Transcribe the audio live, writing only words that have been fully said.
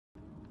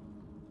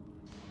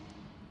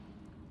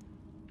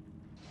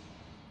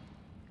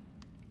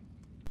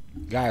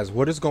Guys,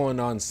 what is going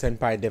on?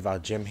 Senpai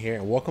Devout Jim here,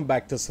 and welcome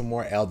back to some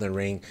more Elden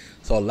Ring.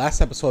 So last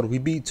episode we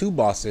beat two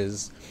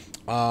bosses,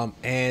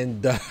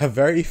 and the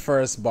very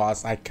first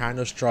boss I kind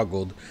of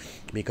struggled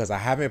because I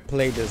haven't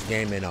played this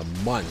game in a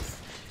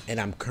month,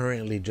 and I'm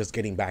currently just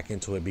getting back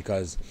into it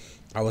because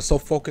I was so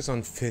focused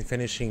on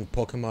finishing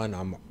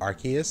Pokemon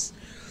Arceus.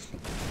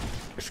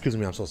 Excuse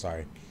me, I'm so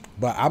sorry.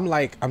 But I'm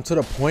to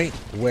the point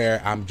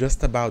where I'm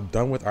just about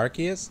done with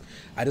Arceus.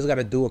 I just got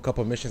to do a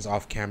couple missions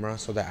off camera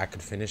so that I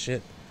could finish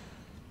it.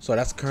 So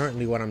that's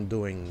currently what I'm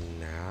doing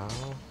now.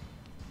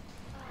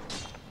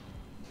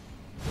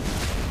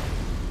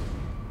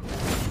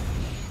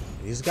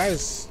 These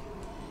guys...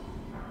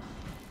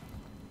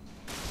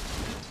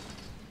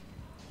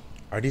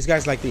 Are these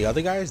guys like the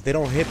other guys? They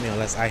don't hit me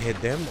unless I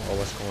hit them, or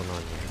what's going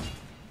on here?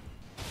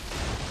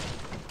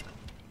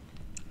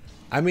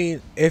 I mean,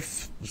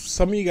 if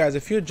some of you guys,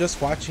 if you're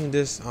just watching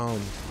this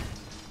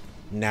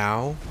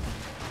now,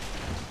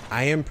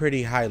 I am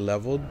pretty high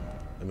leveled.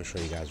 Let me show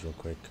you guys real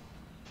quick.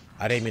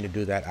 I didn't mean to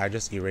do that. I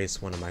just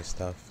erased one of my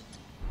stuff.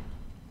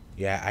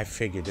 Yeah, I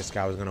figured this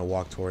guy was gonna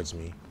walk towards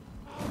me.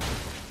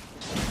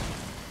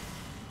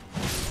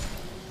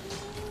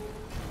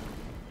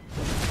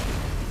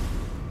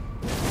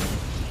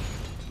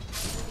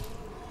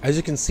 As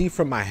you can see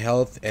from my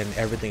health and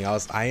everything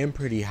else, I am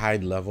pretty high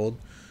leveled.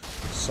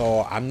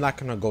 So I'm not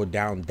gonna go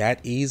down that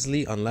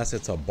easily unless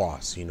it's a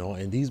boss, you know?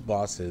 And these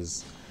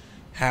bosses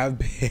have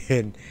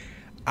been...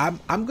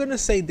 I'm gonna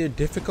say they're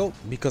difficult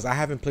because I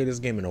haven't played this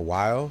game in a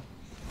while.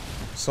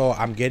 So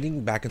I'm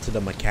getting back into the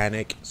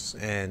mechanics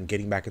and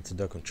getting back into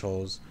the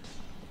controls,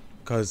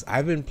 because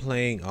I've been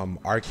playing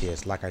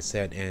Arceus, like I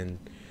said, and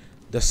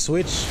the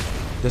Switch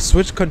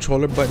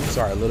controller buttons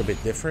are a little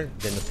bit different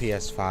than the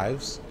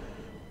PS5s.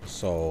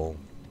 So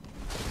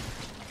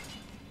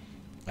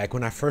like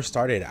when I first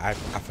started, I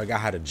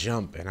forgot how to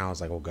jump, and I was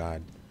like, oh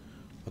god.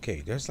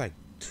 Okay, there's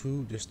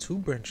two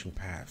branching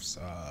paths.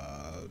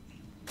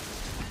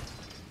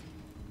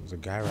 There's a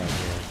guy right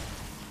there.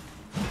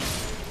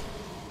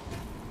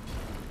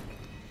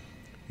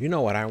 You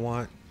know what I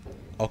want?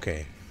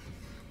 Okay.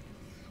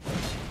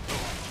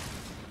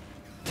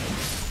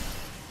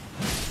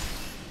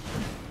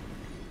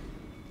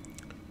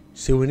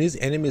 See, when these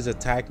enemies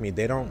attack me,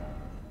 they don't...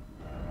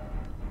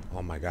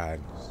 Oh my god.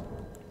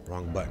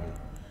 Wrong button.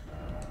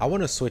 I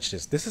want to switch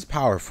this. This is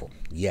powerful.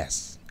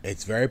 Yes,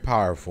 it's very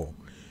powerful.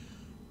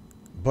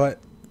 But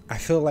I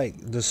feel like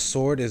the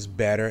sword is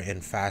better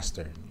and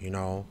faster, you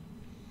know?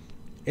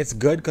 It's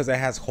good because it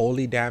has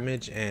holy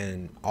damage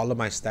and all of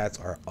my stats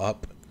are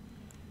up.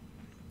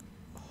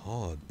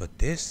 Oh, but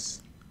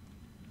this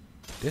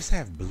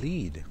have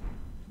bleed.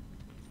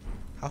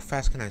 How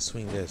fast can I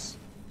swing this?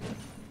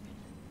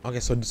 Okay,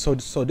 so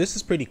this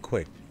is pretty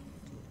quick.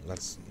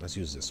 Let's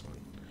use this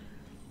one.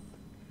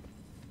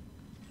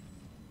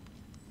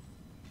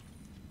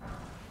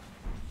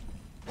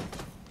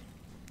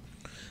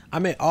 I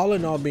mean, all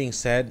in all being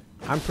said,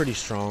 I'm pretty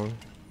strong.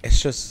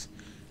 It's just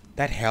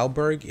that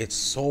Hellberg, it's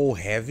so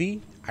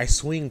heavy. I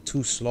swing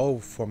too slow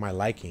for my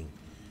liking,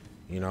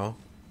 you know?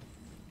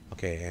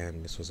 Okay,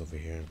 and this was over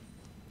here.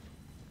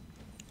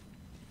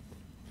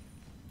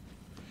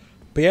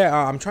 But yeah,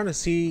 I'm trying to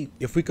see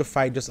if we could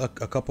fight just a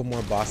couple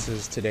more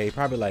bosses today.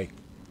 Probably like...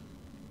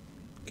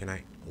 Can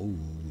I... Ooh,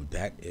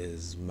 that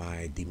is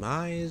my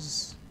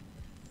demise.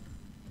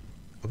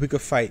 If we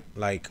could fight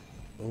like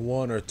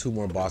one or two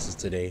more bosses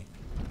today.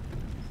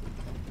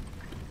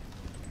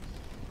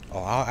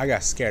 Oh, I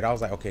got scared. I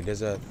was like, okay,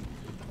 there's a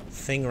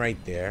thing right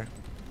there.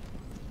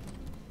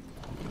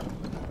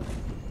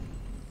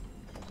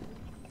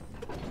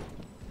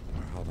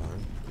 Hold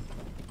on.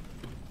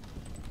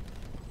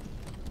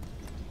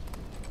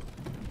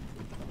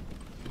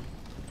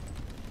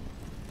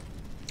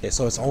 Okay,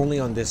 so it's only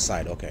on this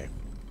side. Okay.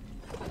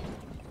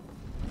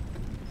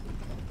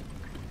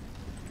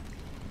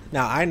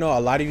 Now, I know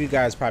a lot of you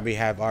guys probably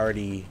have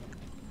already...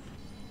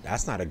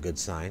 That's not a good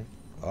sign.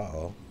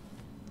 Uh-oh.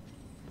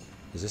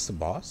 Is this the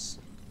boss?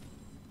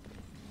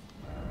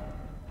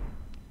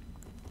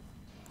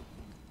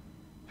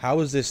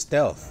 How is this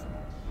stealth?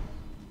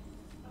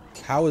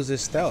 How is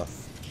this stealth?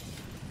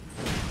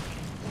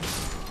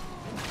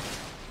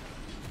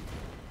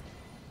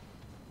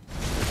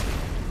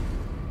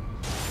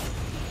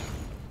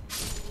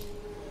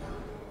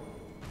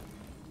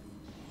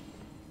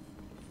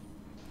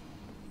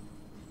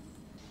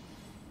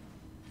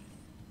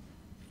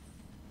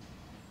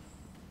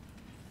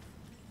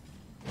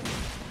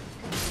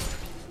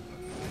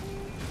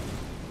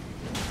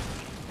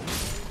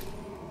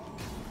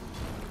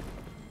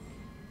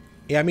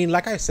 Yeah, I mean,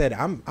 like I said,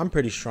 I'm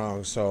pretty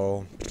strong,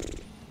 so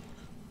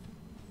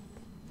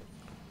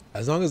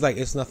as long as like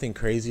it's nothing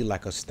crazy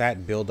like a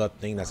stat build up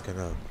thing that's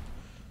gonna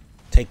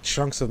take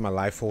chunks of my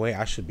life away,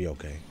 I should be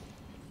okay.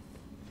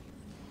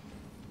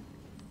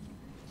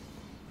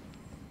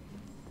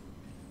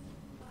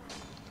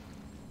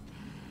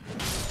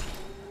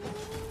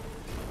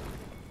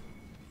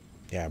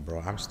 Yeah, bro,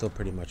 I'm still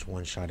pretty much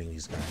one-shotting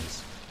these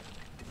guys.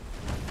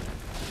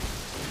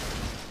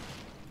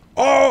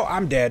 Oh,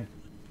 I'm dead.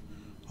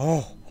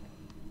 Oh,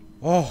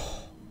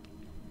 Oh,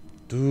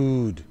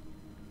 dude.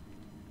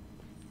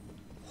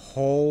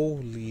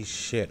 Holy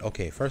shit.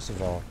 Okay, first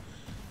of all,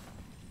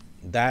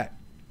 that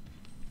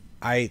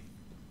I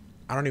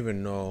don't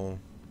even know.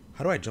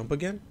 How do I jump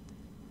again?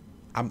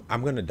 I'm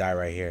gonna die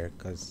right here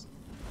because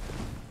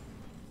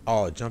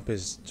jump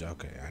is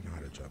okay. I know how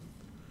to jump.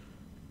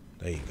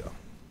 There you go.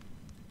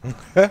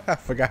 I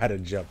forgot how to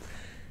jump.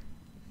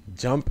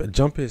 Jump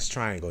is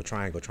triangle.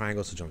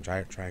 Triangles to jump.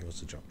 Triangles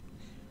to jump.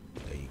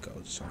 There you go.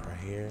 Jump right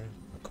here.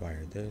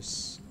 Acquire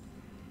this.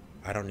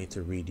 I don't need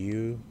to read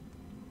you.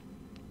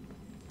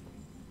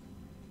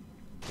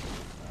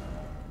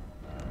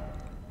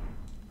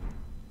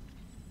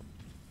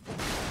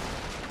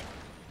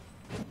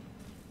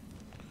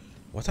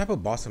 What type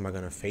of boss am I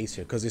gonna face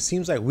here? Because it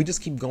seems like we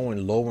just keep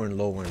going lower and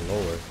lower and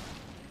lower.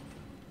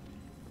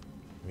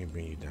 Let me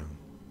bring you down.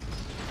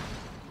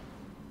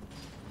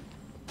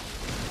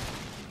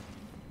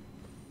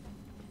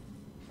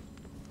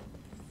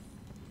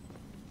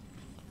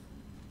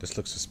 This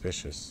looks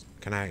suspicious.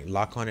 Can I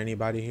lock on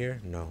anybody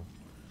here? No.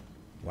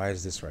 Why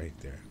is this right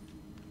there?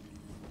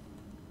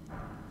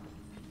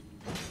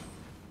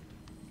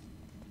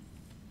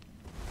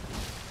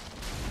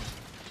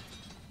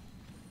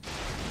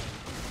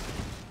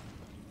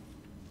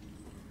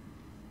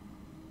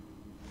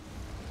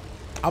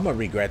 I'm gonna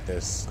regret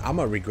this. I'm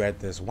gonna regret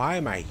this. Why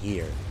am I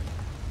here?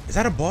 Is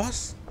that a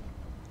boss?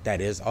 That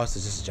is. Oh, it's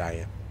just a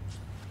giant.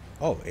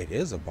 Oh, it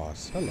is a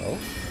boss. Hello.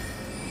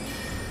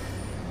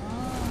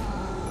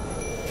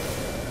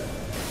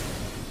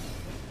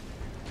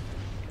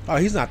 Oh,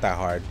 he's not that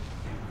hard.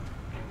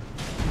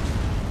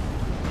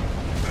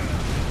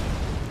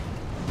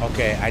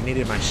 Okay, I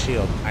needed my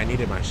shield. I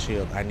needed my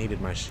shield. I needed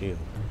my shield.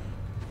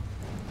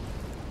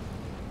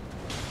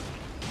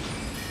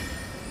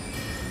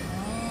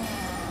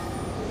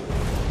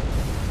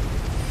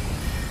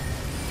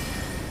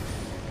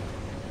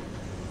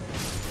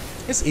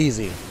 It's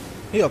easy.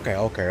 Okay.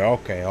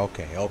 Okay,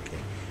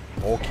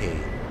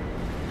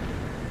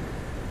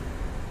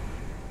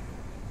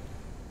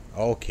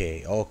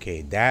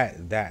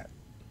 that.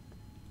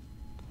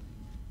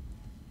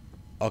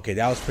 Okay,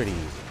 that was pretty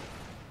easy.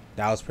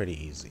 That was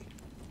pretty easy.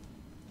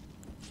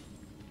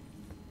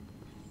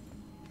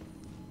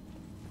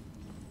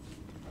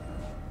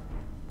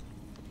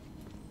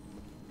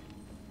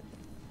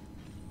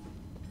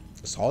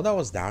 So all that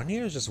was down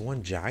here is just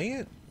one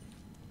giant?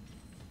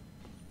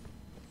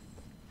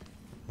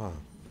 Huh.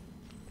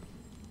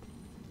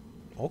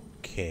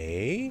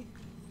 Okay.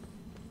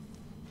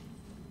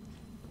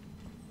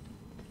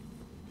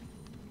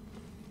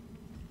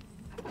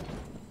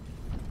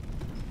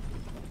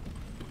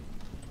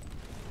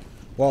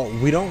 Well,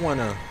 we don't want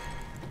to...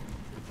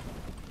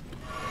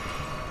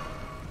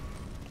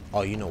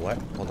 Oh, you know what?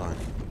 Hold on.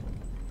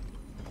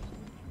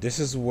 This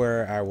is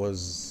where I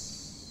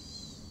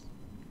was...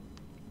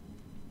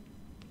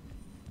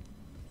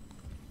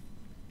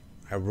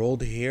 I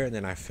rolled here and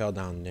then I fell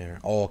down there.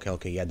 Oh,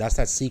 okay. Yeah, that's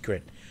that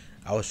secret.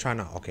 I was trying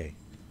to... Okay.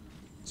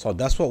 So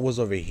that's what was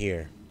over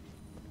here.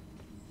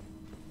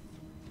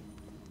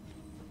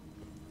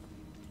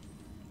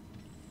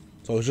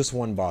 So it was just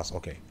one boss.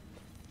 Okay.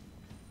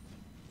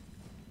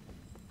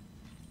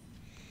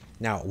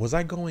 Now, was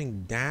I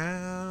going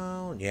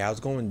down? Yeah, I was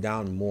going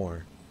down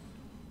more.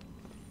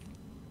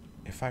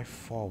 If I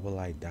fall, will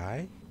I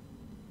die?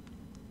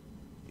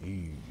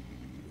 Ew,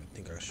 I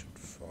think I should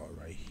fall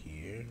right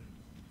here.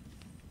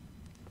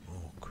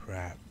 Oh,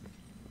 crap.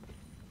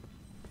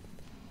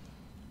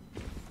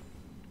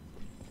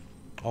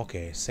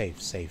 Okay,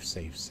 safe.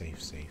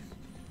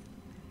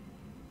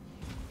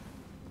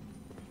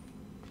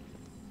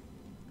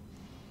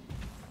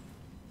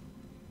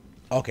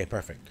 Okay,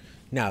 perfect.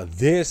 Now,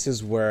 this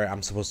is where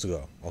I'm supposed to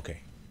go. Okay.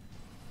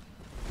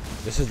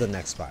 This is the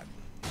next spot.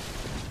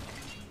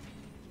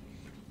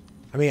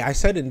 I mean, I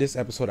said in this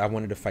episode I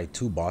wanted to fight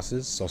 2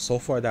 bosses. So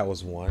far that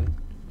was one.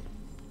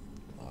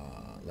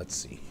 Let's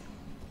see.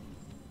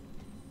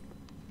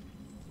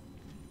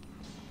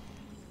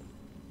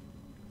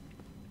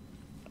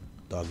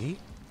 Doggy?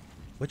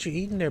 What you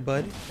eating there,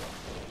 buddy?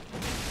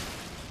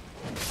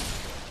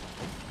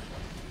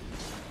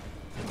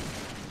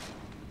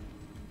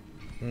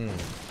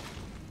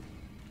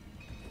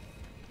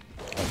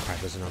 Oh crap,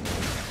 there's another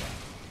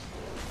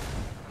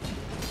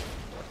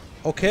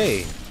one.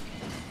 Okay.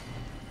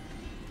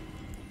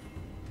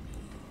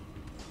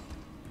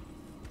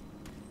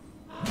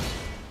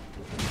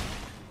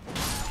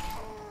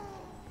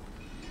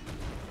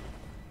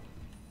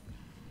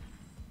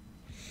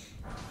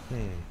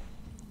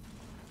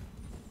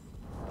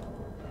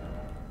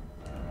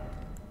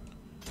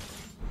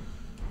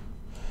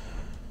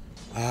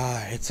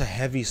 Ah, it's a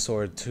heavy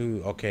sword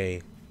too.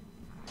 Okay.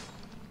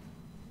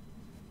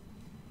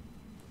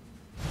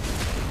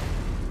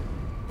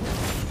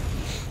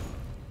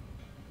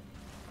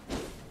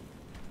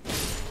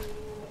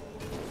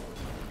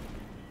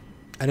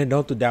 And it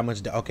don't do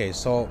damage. Okay,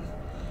 so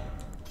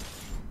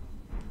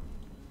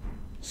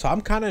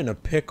I'm kind of in a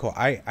pickle.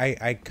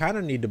 I kind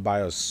of need to buy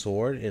a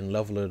sword and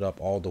level it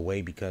up all the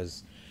way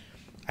because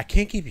I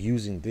can't keep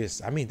using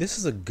this. I mean, this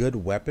is a good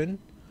weapon,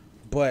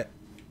 but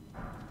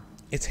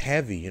it's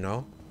heavy, you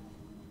know?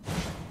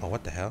 Oh,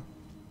 what the hell?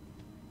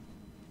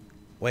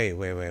 Wait.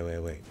 Wait,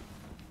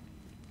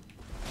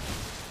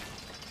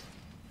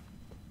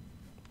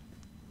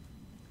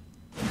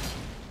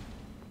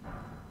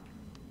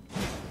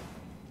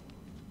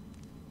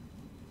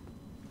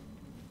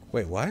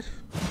 what?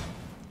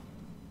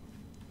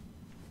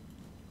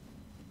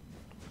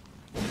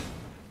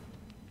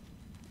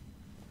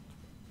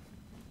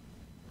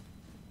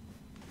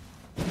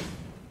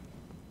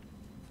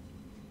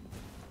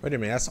 Wait a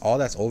minute, that's all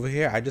that's over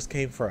here? I just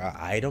came for an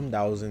item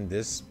that was in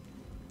this.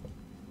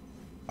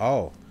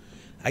 Oh,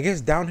 I guess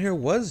down here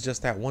was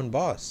just that one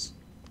boss.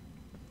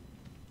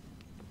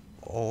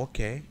 Oh,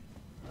 okay.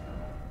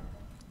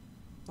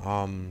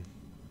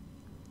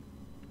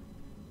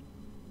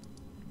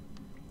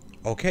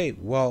 Okay,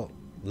 well,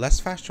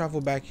 let's fast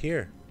travel back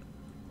here.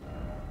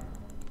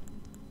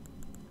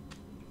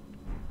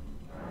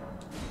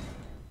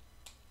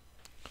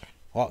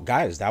 Well,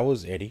 guys, that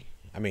was Eddie.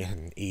 I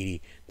mean,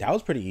 Edie. That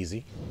was pretty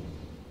easy.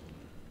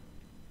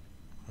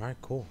 All right,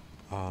 cool.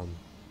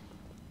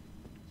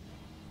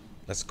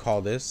 Let's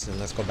call this and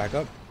let's go back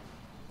up.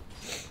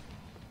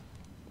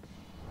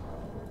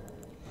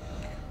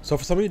 So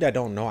for some of you that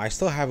don't know, I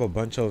still have a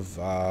bunch of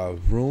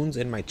runes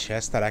in my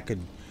chest that I could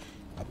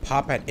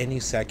pop at any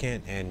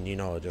second and, you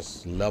know,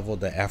 just level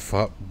the F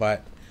up.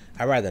 But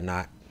I'd rather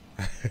not.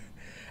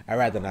 I'd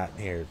rather not.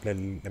 Here, let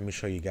me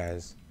show you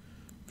guys.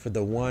 For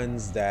the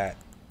ones that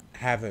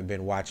haven't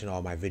been watching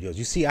all my videos,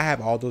 you see I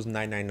have all those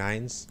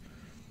 999s.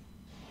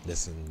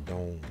 Listen,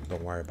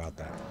 don't worry about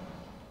that.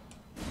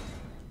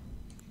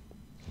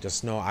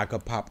 Just know I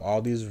could pop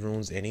all these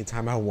runes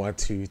anytime I want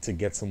to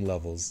get some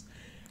levels.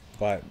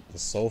 But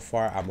so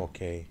far I'm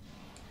okay.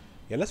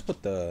 Yeah, let's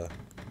put the,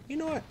 you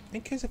know what,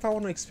 in case if I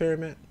want to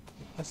experiment,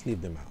 let's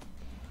leave them out.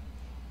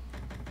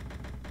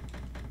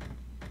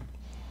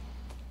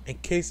 In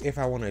case if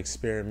I want to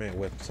experiment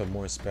with some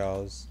more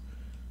spells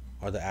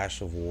or the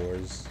Ash of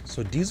Wars.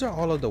 So these are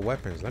all of the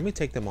weapons. Let me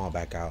take them all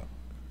back out.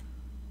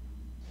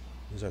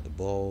 These are the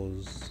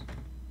bows.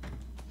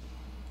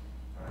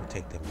 We'll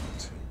take them out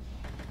too.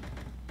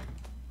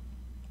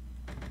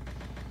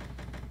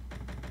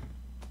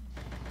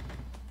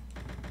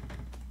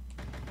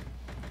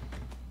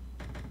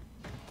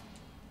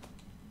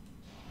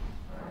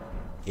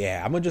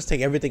 Yeah, I'm gonna just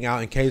take everything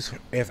out in case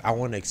if I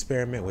want to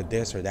experiment with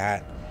this or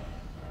that.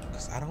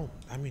 Because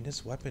I mean,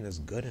 this weapon is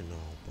good and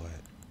all, but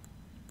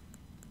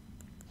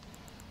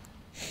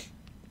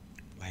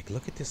like,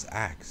 look at this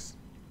axe.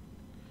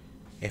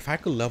 If I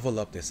could level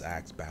up this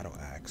axe, battle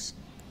axe.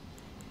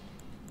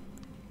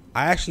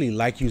 I actually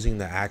like using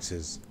the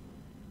axes.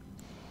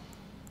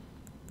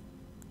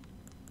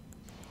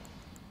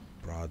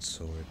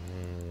 Broadsword.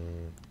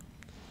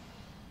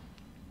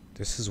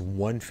 This is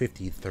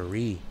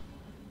 153.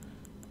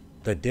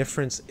 The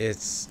difference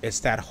is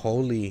it's that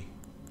holy.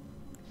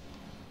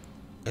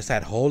 It's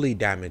that holy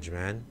damage,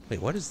 man.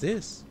 Wait, what is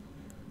this?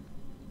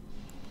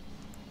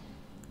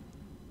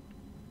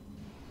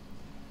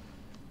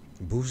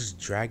 Boosts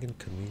dragon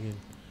communion.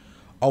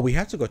 Oh, we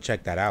have to go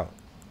check that out.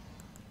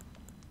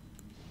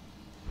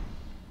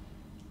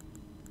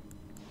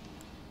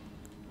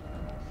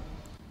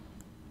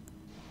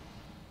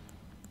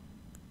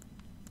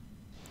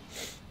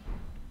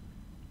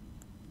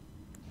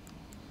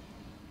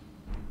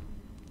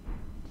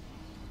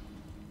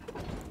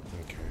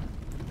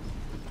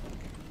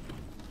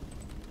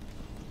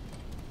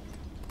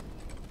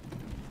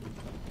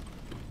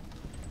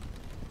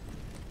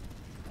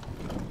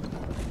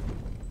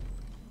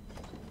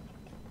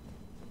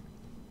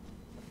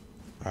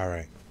 All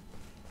right.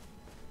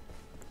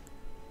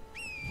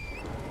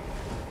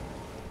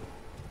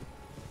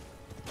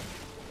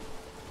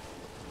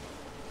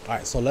 All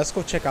right, so let's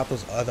go check out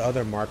those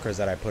other markers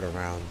that I put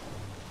around.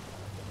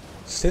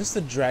 Since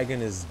the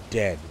dragon is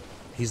dead,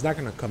 he's not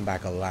gonna come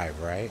back alive,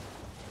 right?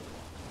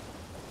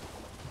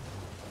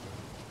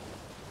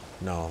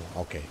 No.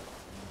 Okay.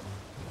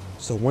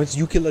 So once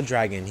you kill a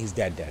dragon, he's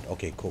dead.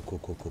 Okay. Cool.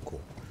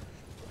 All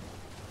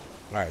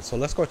right. So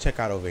let's go check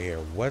out over here.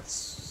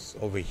 What's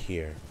over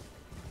here?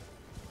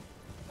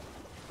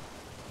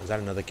 Is that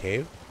another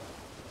cave?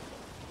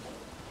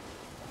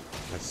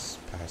 Let's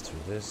pass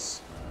through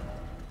this.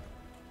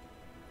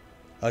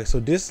 Okay, so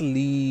this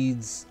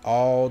leads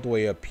all the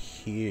way up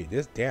here.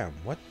 This, damn,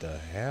 what the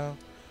hell?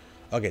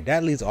 Okay,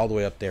 that leads all the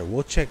way up there.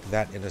 We'll check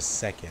that in a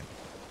second.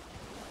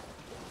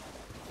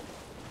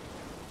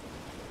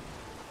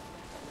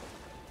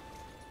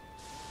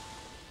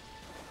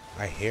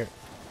 I hear.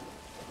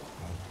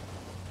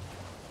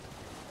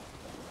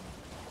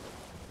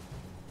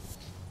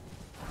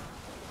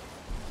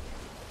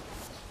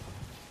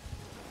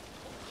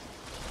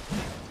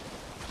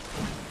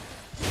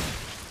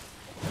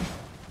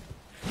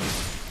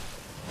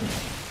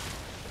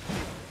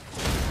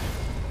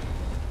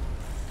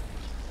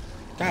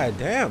 God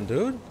damn,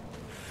 dude.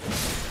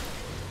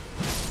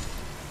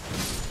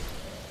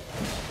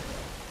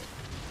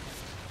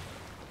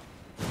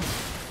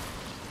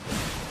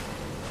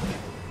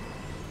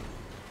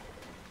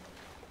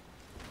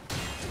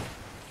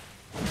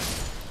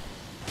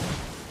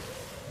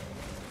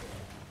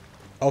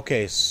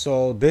 Okay,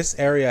 so this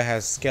area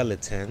has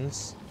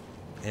skeletons.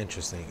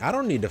 Interesting. I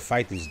don't need to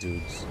fight these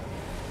dudes.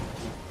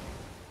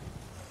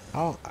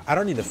 I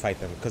don't need to fight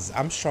them because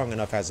I'm strong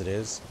enough as it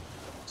is.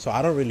 So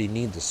I don't really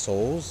need the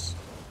souls.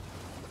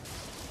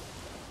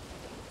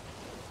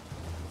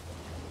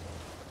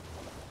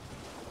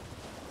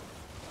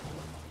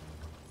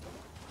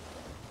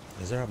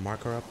 Is there a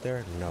marker up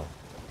there? No.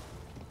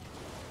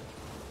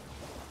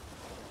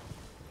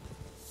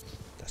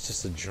 That's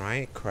just a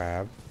giant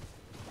crab.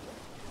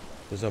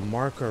 There's a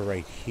marker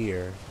right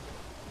here.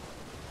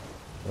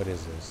 What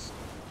is this?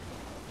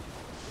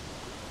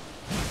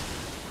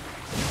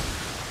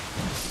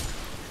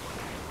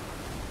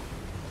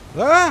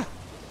 Ah!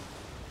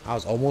 I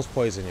was almost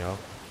poisoned, yo.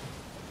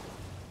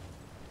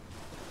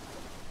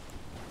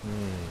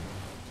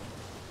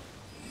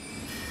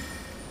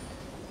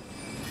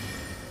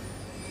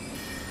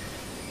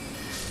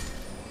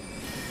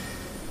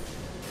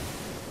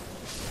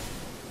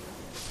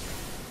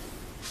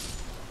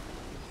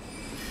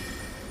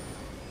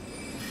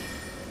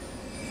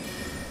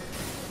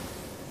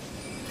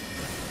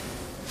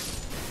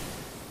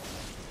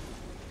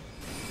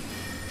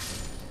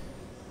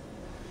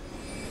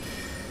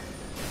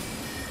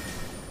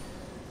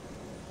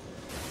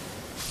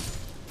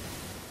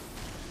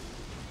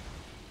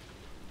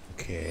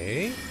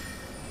 Okay.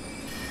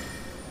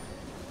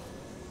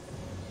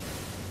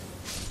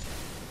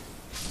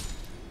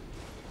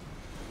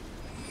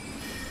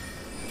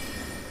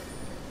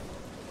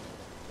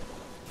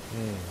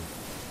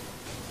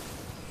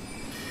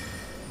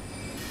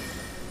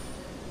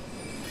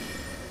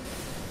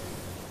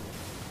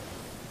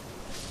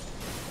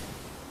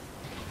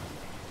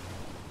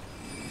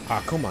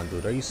 Ah, come on,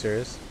 dude. Are you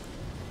serious?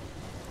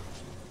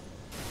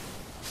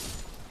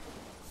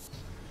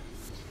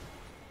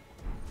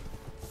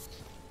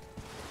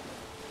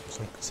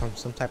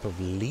 Some type of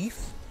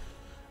leaf?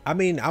 I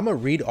mean, I'm gonna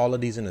read all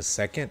of these in a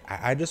second.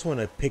 I just want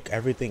to pick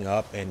everything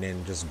up and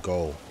then just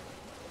go.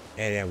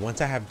 And then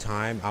once I have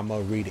time, I'm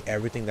gonna read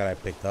everything that I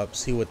picked up,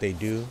 see what they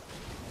do.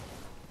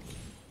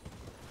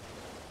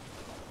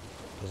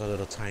 Those are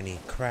little tiny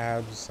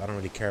crabs. I don't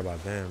really care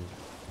about them.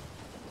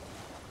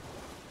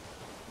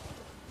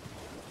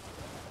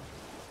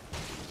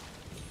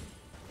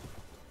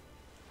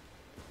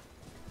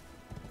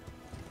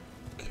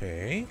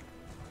 Okay.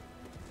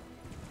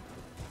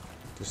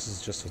 This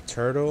is just a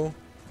turtle.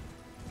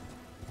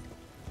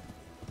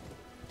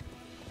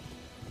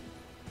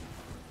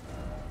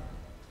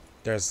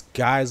 There's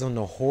guys on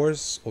the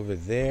horse over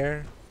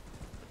there.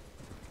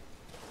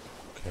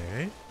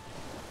 Okay.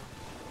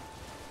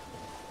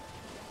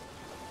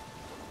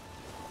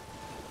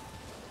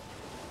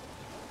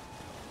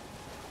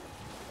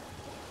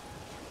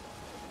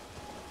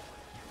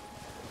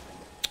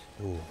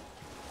 Ooh.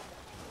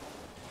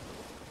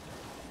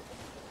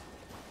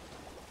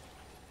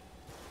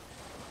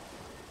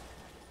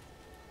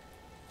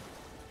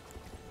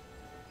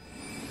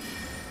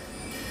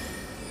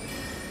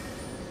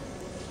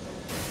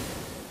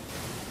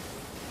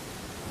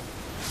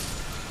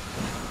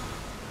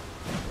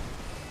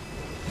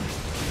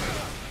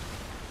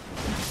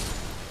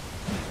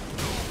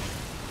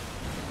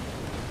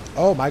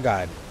 Oh my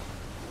god.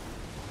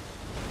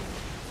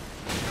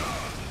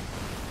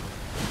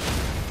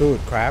 Dude,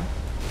 crab.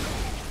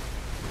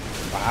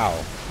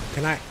 Wow.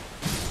 Can I?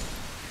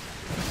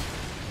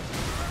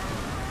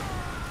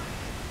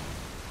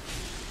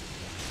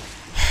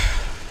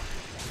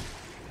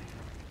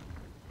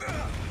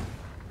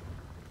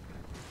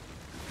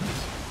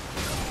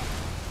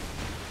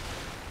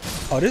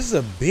 Oh, this is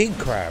a big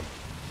crab.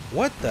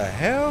 What the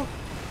hell?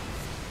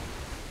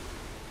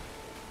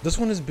 This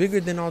one is bigger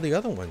than all the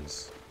other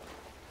ones.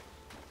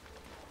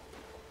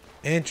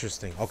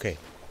 Interesting. Okay.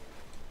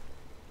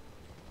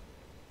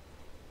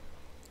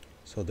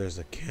 So there's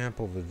a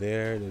camp over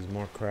there. There's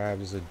more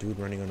crabs. There's a dude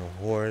running on a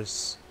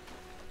horse.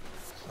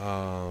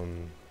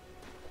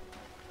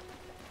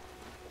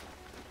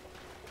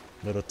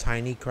 Little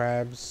tiny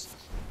crabs.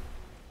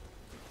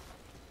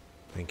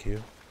 Thank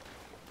you.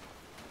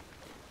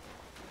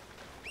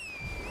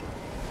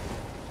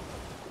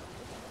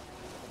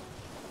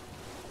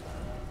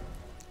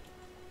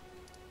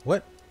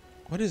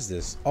 What is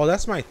this? Oh,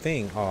 that's my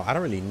thing. Oh, I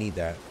don't really need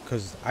that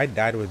because I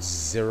died with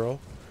 0.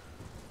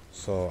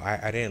 So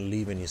I didn't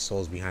leave any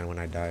souls behind when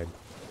I died.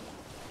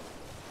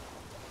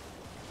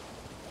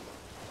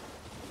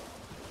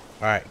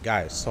 Alright,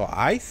 guys. So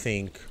I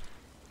think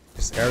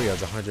this area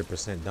is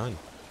 100% done.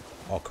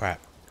 Oh, crap.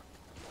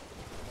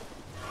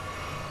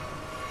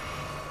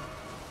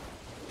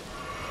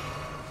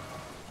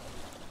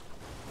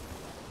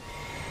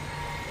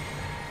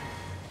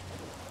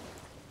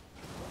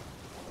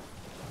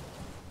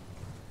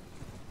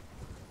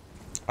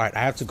 Alright,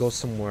 I have to go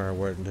somewhere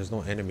where there's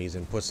no enemies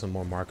and put some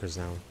more markers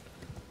down.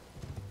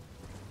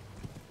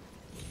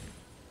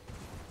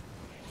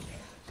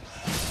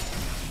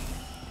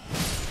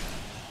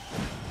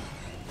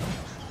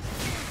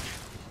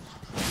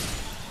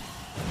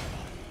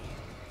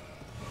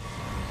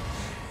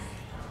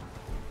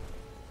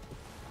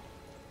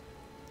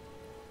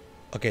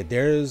 Okay,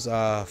 there's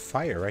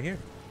fire right here.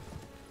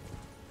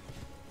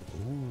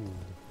 Ooh.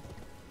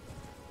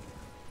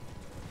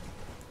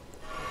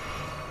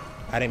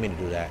 I didn't mean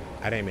to do that.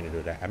 I didn't mean to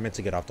do that. I meant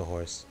to get off the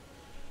horse.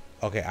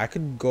 Okay, I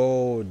could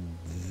go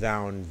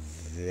down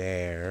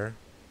there.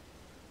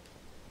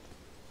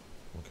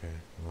 Okay.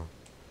 Well.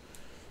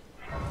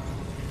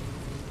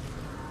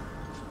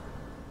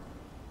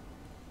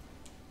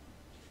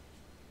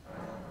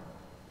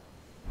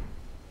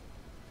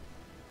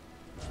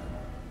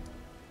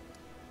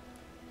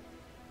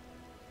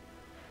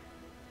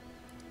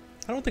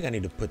 I don't think I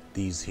need to put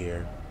these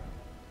here.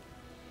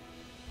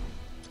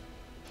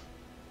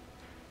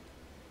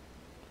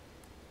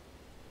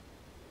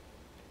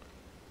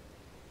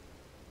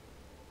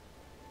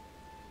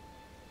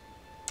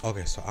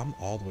 Okay, so I'm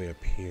all the way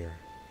up here.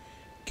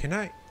 Can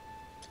I...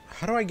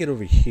 How do I get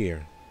over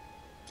here?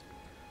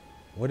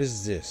 What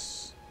is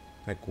this?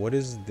 Like, what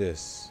is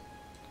this?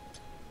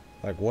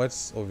 Like,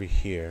 what's over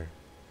here?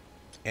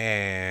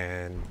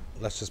 And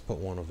let's just put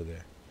one over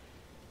there.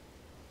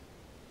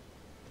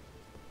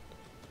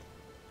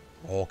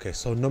 Okay,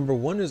 so number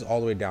one is all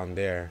the way down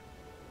there.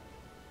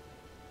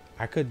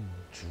 I could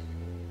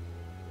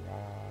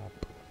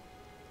drop...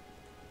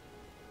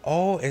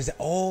 Oh, is that...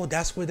 Oh,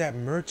 that's where that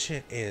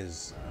merchant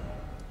is.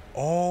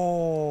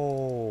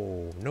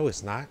 Oh, no,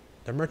 it's not.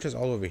 The merchant's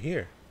all over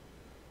here.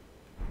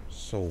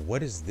 So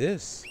what is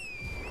this?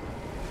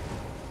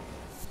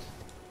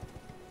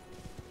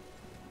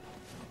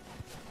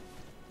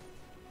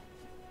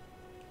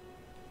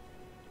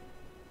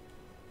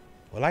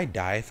 Will I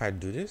die if I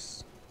do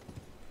this?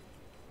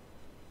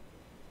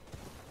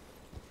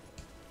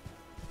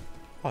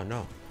 Oh,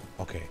 no.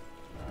 Okay.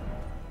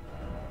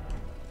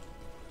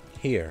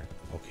 Here.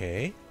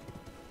 Okay.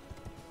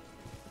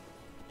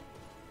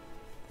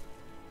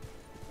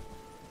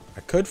 I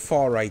could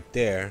fall right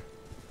there.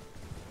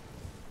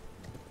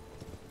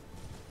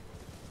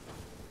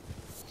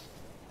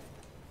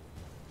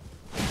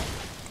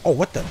 Oh,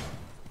 what the?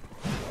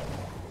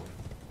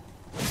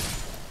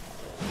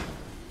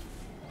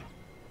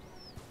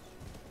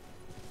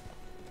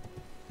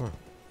 Huh.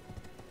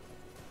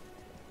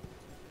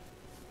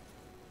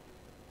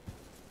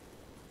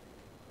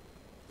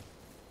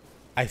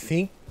 I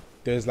think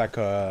there's like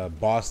a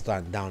boss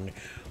down there.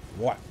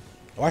 What?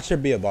 Watch there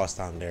be a boss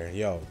down there.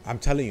 Yo, I'm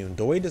telling you,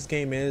 the way this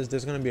game is,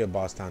 there's gonna be a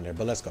boss down there.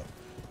 But let's go.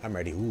 I'm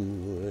ready.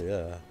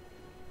 Ooh,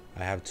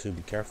 I have to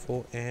be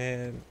careful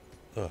and...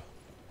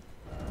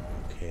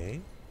 Okay.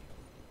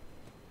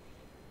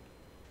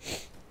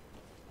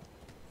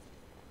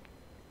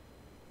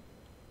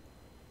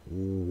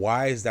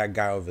 Why is that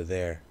guy over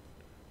there?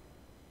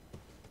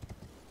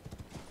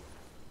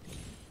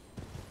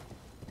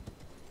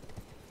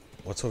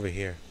 What's over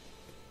here?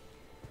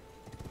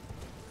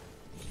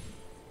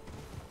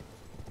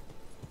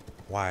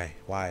 Why?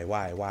 Why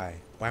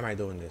am I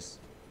doing this?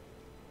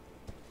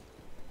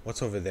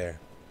 What's over there?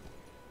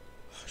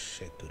 Oh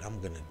shit, dude, I'm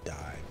gonna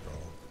die, bro.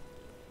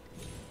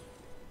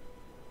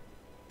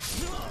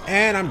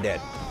 And I'm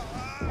dead.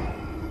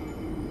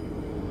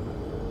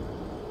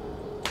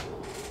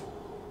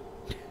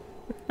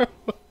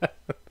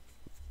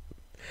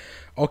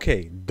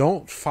 Okay,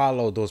 don't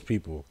follow those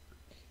people.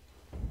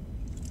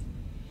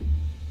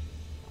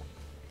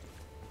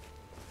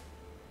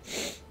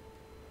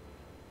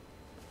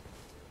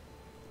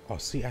 Oh,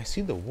 see, I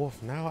see the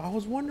wolf now. I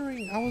was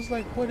wondering, I was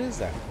like, what is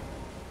that?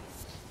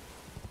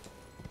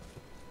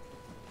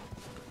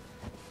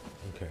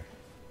 Okay.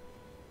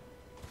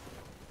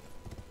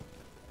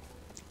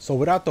 So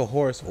without the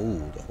horse,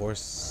 ooh, the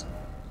horse.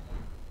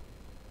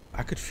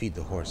 I could feed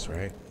the horse,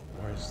 right?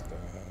 Where's the...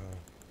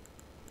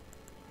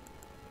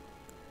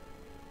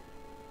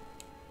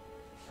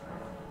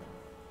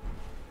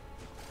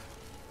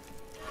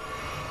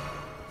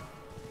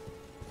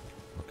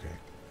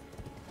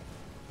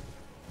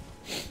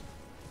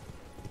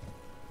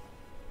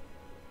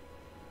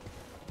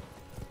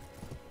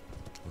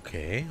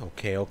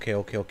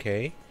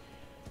 Okay.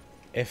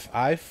 If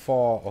I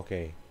fall,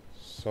 okay,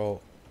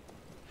 so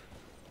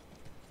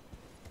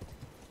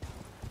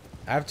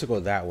I have to go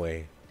that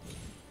way.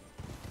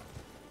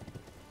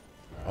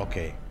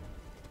 Okay.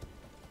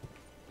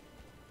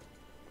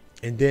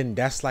 And then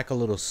that's like a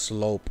little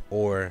slope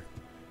or...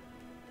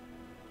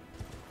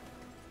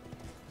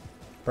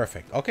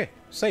 Perfect. Okay,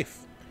 safe.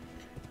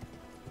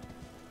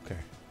 Okay.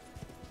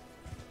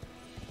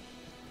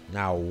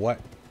 Now what?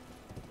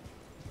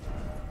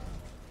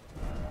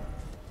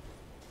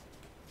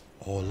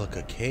 Oh, look,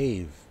 a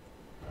cave.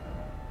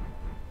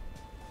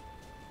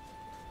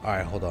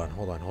 Alright, hold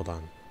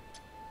on.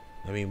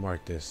 Let me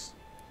mark this.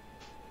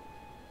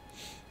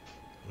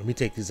 Let me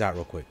take these out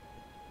real quick.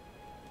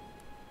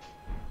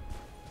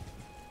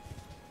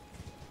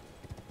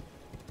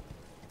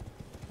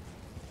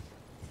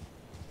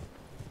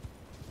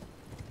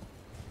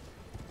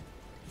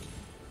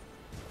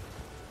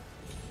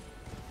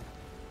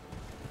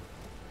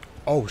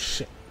 Oh,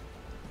 shit.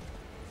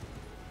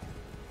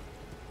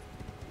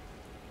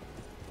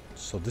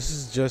 So this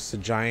is just a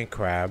giant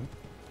crab.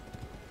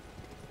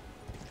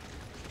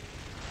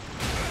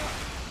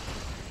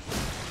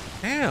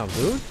 Damn,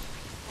 dude.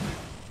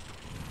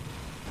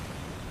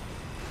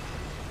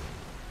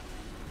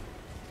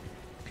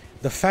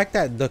 The fact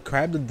that the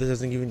crab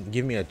doesn't even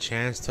give me a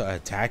chance to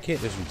attack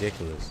it is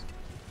ridiculous.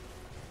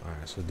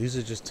 Alright, so these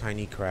are just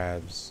tiny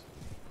crabs.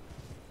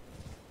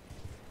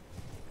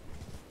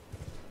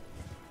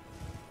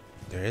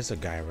 There is a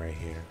guy right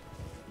here.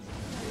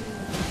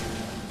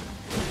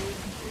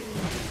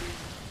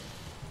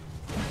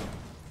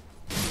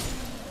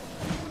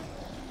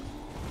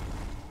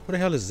 What the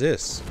hell is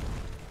this?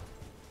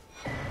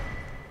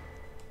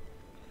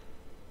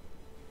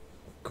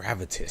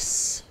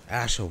 Gravitas.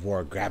 Ash of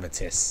War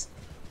Gravitas.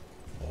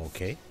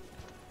 Okay.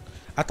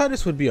 I thought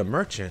this would be a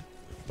merchant,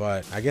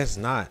 but I guess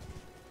not.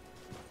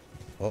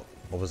 Oh,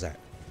 what was that?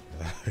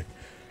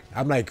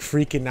 I'm like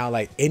freaking out.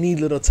 Like any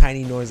little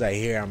tiny noise I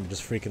hear, I'm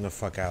just freaking the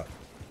fuck out.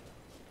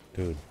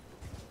 Dude.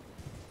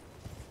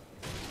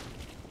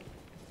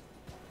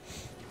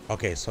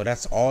 Okay, so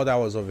that's all that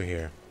was over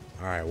here.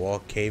 Alright, well,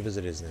 cave as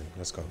it is then.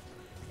 Let's go.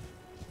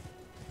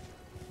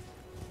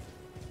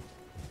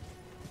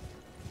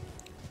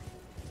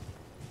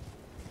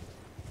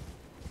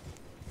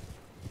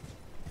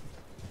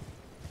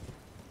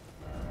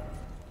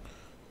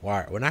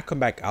 Alright, when I come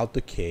back out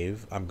the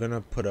cave, I'm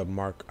gonna put a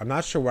mark. I'm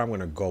not sure where I'm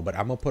gonna go, but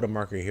I'm gonna put a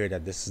marker here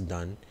that this is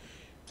done.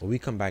 When we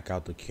come back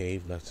out the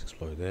cave, let's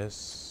explore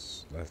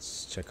this.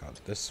 Let's check out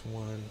this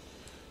one.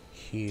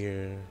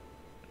 Here.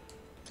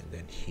 And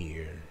then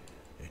here.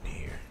 And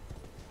here.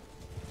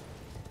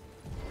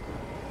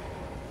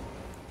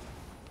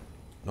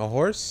 No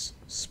horse?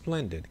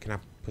 Splendid. Can I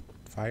put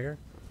fire?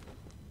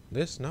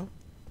 This? No?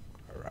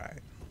 Alright.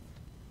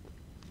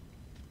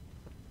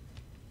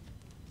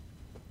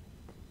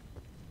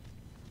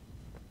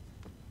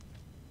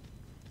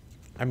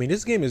 I mean,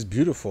 this game is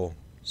beautiful.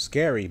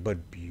 Scary,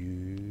 but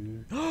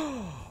beautiful.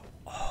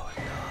 Oh,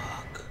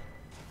 look.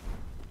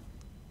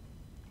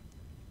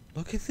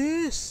 Look at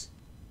this.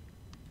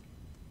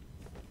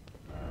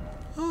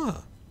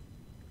 Huh.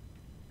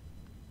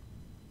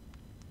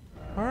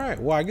 Alright,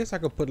 well, I guess I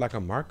could put like a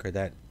marker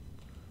that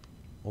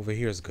over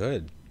here is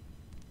good.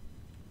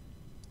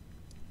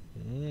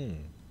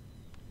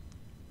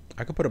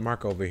 I could put a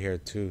marker over here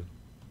too.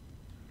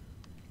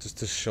 Just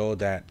to show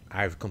that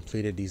I've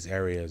completed these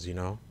areas, you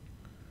know?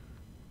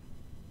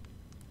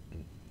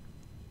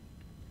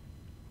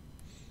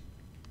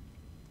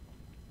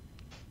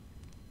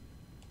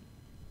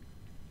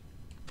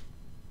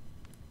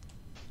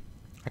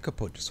 I could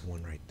put just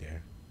one right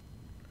there.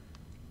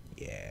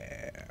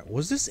 Yeah.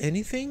 Was this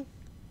anything?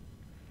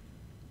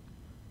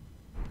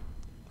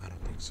 I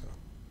don't think so.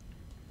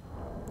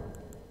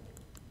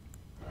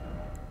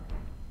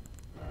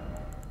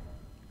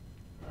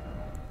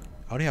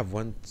 I only have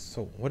one.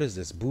 So what is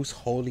this? Boost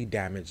holy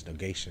damage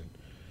negation.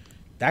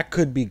 That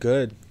could be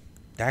good.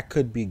 That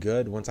could be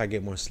good once I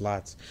get more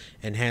slots.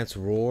 Enhance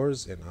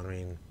roars. And I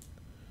mean,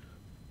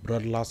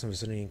 blood loss and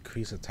vicinity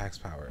increase attacks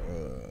power.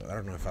 I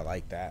don't know if I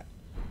like that.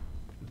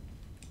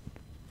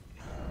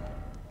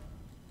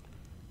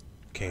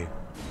 Okay,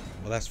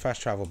 well, let's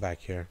fast travel back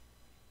here.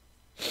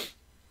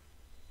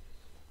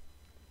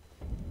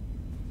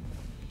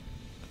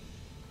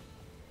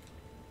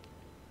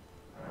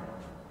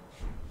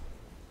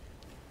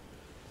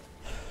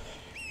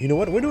 You know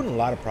what? We're doing a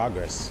lot of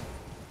progress.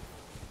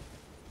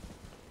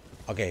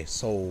 Okay,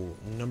 so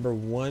number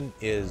one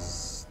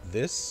is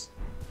this.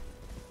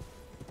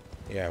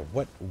 Yeah,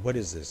 what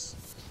is this?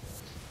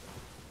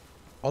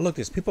 Oh, look,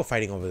 there's people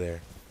fighting over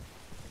there.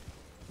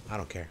 I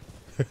don't care.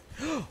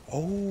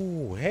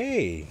 Oh,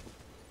 hey.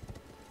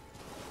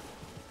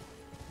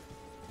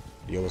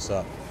 Yo, what's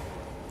up?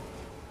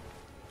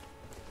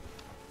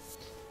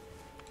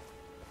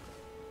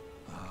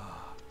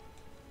 Ah,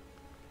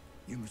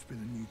 you must be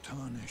the new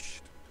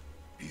Tarnished.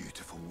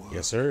 Beautiful work.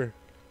 Yes, sir.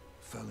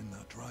 Felling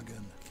that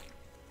dragon.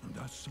 And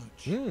as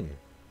such,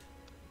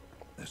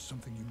 there's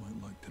something you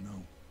might like to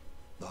know.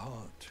 The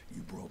heart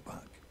you brought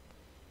back.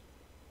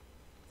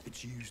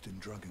 It's used in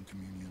dragon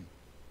communion.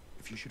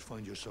 If you should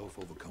find yourself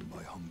overcome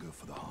by hunger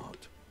for the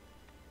heart,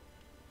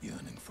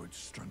 yearning for its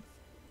strength,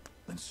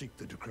 then seek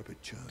the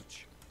decrepit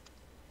church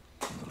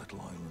on the little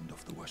island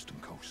off the western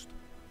coast.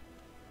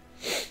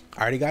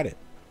 I already got it.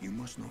 You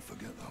must not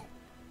forget,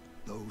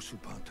 though, those who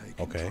partake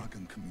in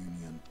dragon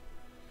communion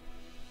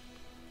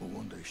will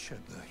one day shed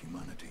their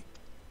humanity,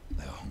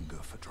 their hunger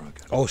for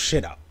dragon. Oh,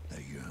 shit up.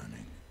 Their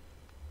yearning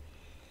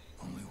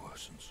only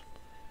worsens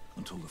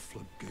until the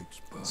floodgates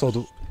burst.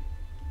 So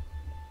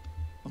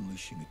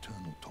unleashing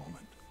eternal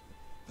torment.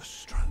 The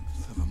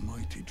strength of a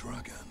mighty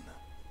dragon.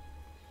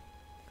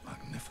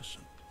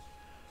 Magnificent,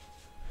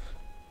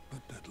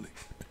 but deadly.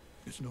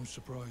 It's no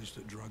surprise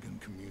that dragon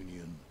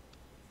communion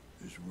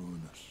is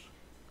ruinous.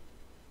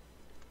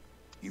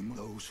 You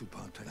those who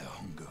partake their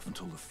hunger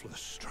until the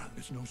flesh strength.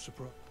 It's no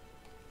surprise.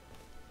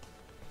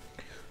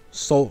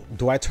 So,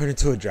 do I turn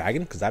into a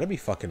dragon? Because that'd be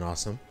fucking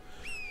awesome.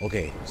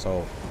 Okay,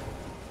 so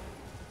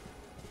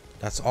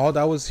that's all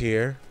that was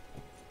here.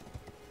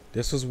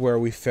 This was where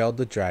we failed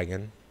the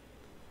dragon.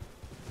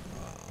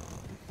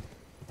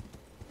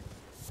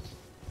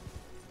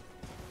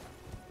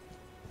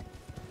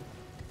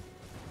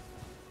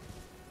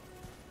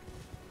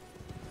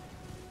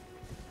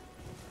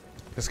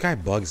 This guy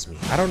bugs me.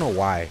 I don't know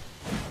why.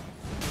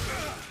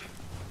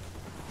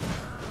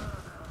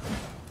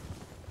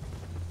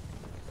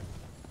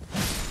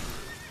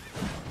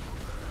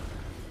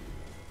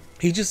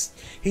 He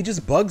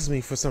just bugs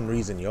me for some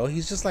reason, yo.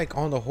 He's just like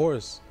on the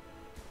horse,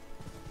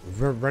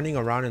 running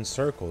around in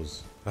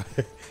circles.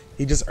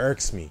 He just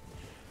irks me.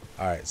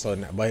 All right, so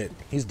but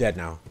he's dead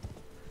now.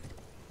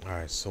 All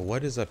right, so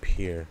what is up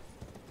here?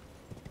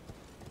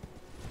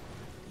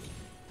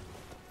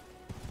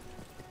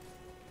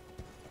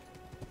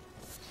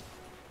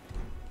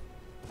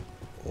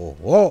 Oh,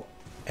 whoa!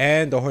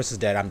 And the horse is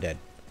dead. I'm dead.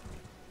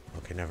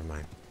 Okay, never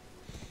mind.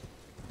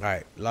 All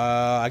right,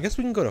 I guess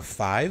we can go to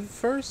 5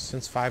 first,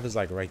 since 5 is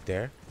like right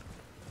there.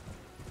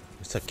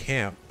 It's a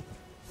camp.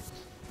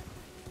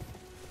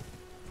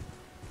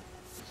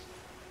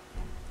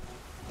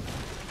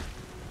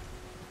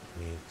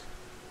 Neat.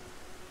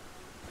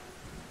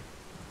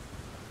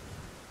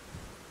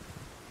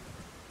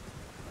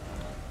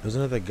 There's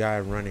another guy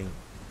running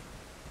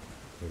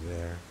over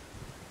there.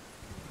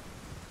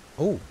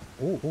 Oh,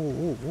 oh, oh,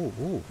 oh, oh,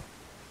 oh.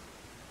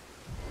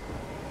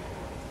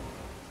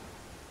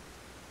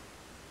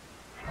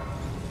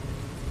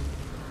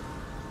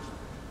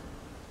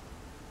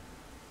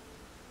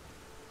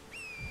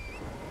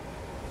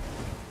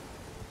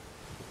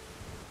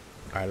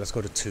 Alright, let's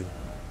go to 2.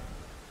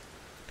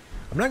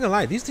 I'm not gonna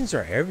lie, these things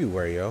are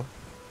everywhere, yo.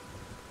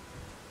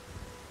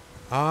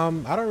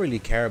 I don't really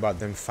care about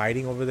them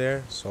fighting over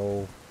there,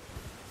 so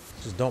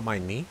just don't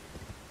mind me.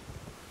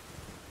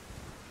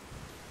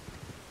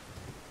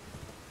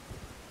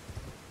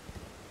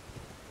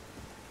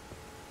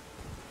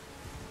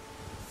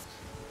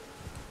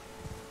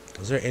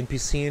 Is there an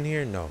NPC in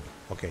here? No.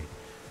 Okay.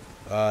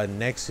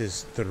 Next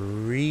is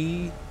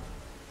 3.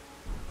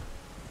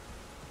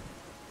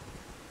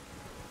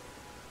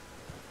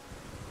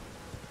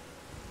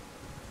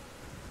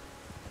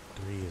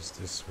 Is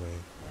this way.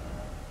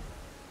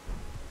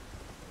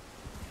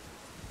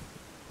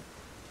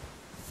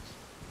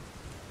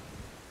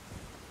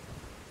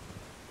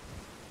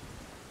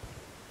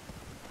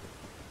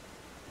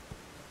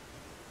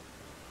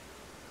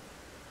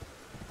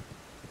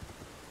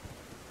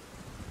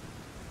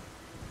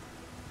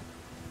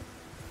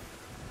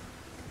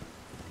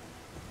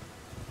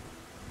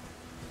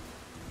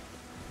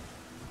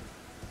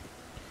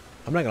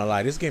 I'm not gonna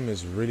lie, this game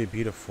is really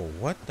beautiful.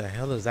 What the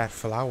hell is that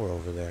flower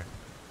over there?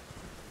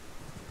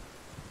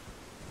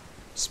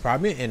 It's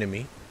probably an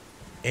enemy.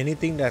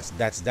 Anything that's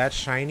that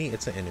shiny,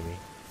 it's an enemy.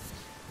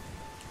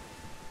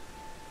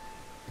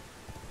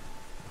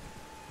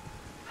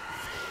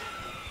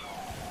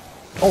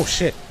 Oh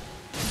shit.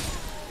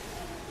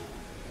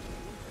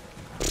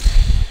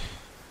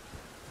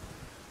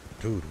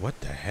 Dude, what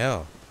the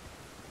hell?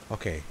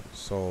 Okay,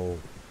 so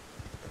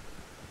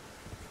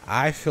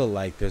I feel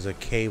like there's a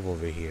cave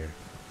over here.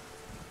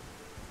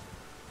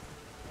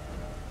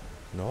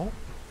 No?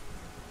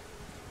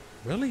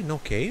 Really? No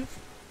cave?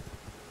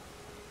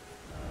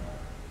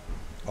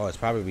 Oh, it's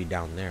probably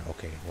down there.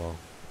 Okay, well,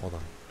 hold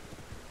on.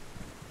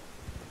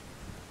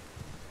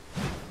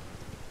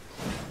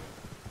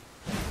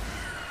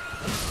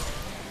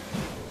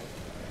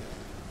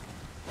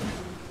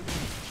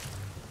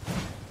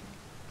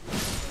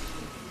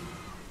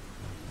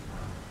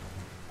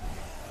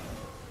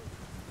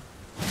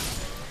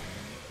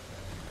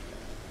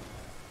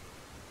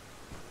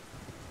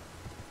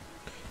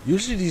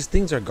 Usually these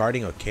things are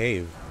guarding a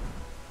cave.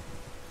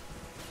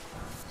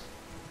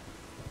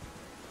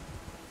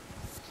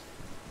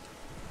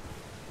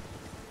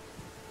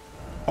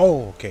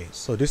 Oh, okay.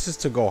 So this is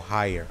to go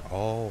higher.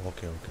 Oh,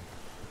 okay, okay.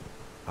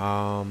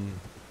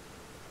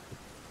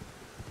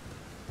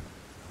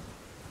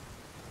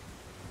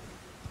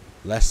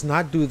 Let's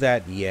not do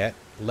that yet.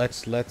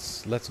 Let's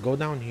go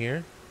down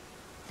here.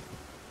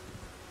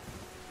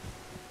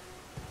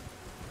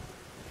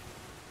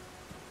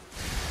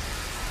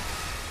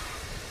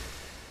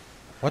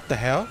 What the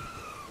hell?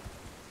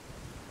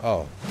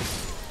 Oh.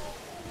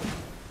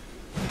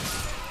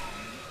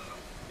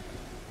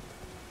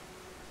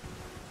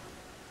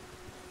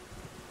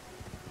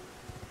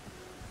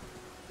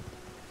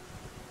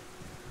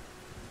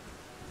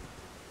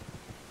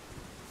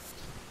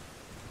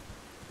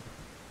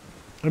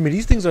 I mean,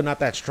 these things are not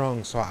that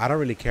strong, so I don't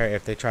really care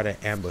if they try to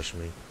ambush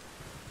me.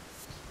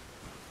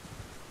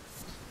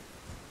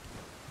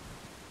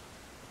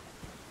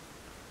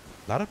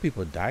 A lot of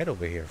people died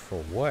over here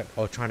for what?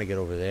 Oh, trying to get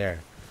over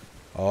there.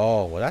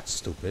 Oh, well, that's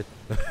stupid.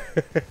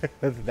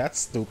 That's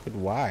stupid.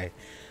 Why?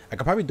 I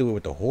could probably do it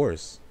with the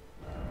horse.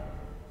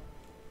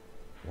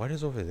 What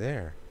is over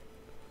there?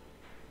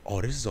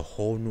 Oh, this is a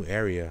whole new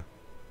area.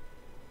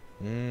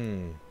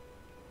 And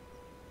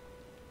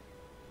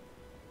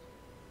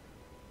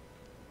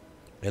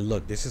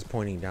look, this is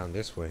pointing down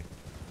this way.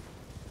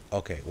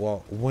 Okay,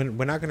 well,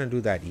 we're not gonna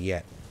do that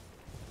yet.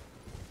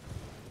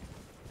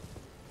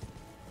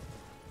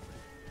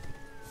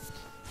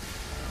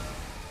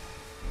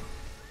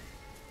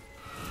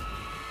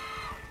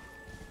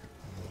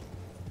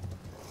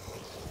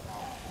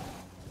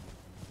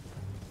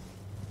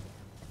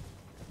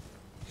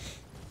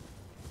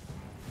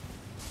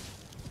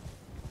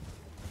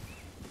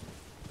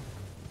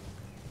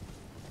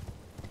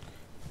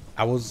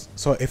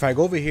 So if I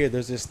go over here,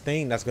 there's this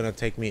thing that's gonna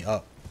take me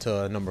up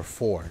to number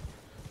 4.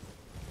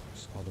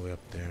 It's all the way up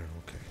there.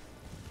 Okay.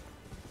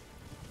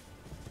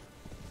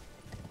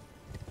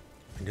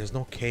 And there's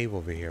no cave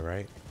over here,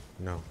 right?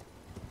 No.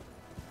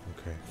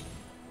 Okay.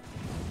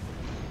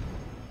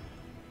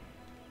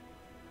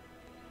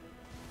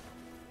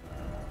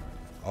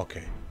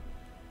 Okay.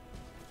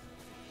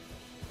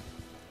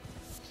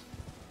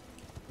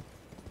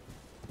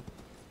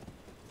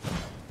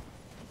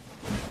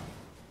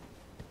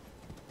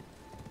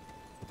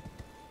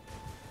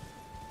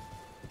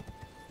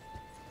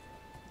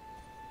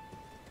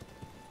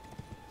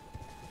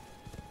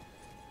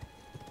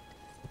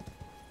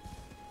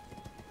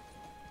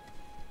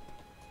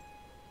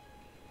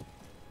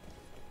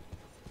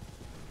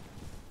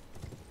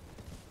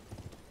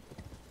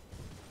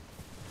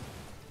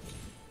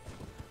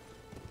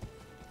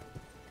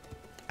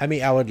 I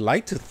mean, I would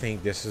like to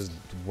think this is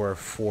where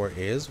 4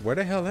 is. Where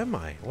the hell am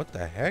I? What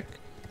the heck?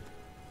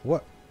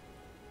 What?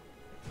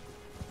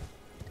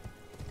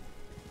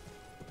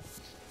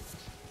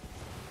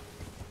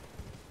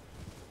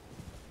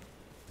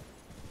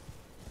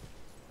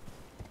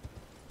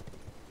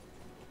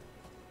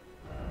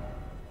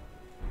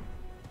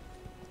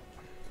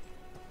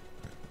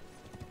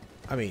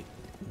 I mean,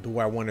 do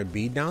I want to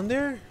be down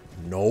there?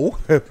 No,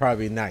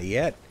 probably not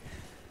yet.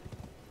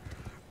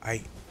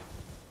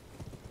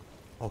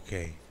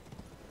 Okay.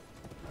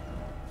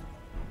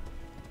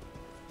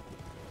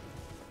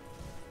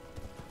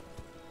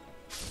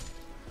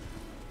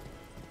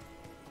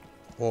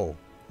 Whoa,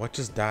 what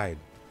just died?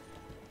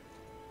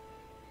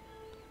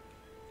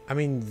 I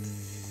mean,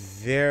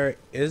 there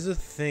is a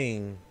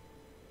thing.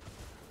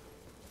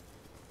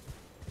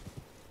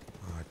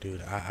 Oh,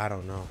 dude, I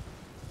don't know.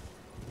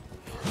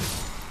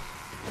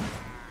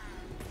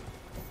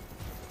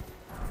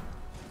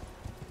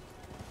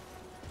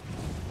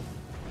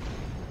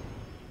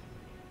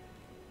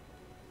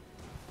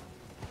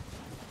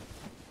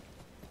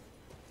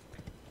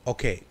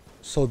 Okay,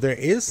 so there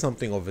is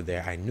something over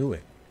there. I knew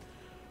it.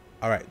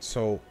 All right,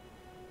 so,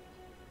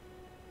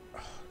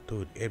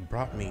 dude, it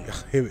brought me.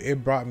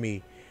 It brought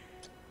me.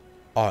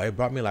 Oh, it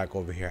brought me like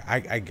over here.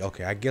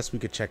 Okay. I guess we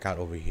could check out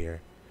over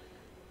here.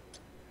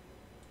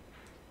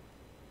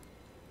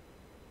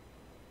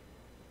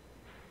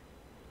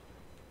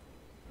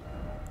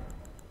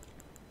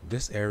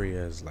 This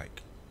area is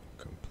like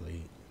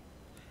complete.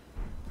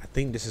 I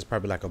think this is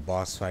probably like a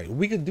boss fight.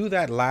 We could do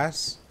that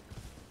last,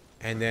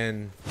 and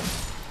then.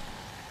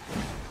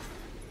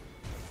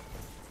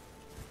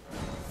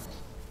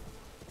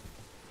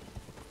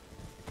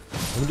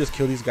 Let me just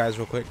kill these guys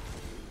real quick.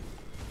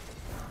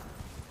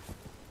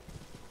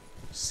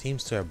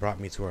 Seems to have brought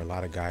me to where a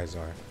lot of guys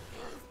are.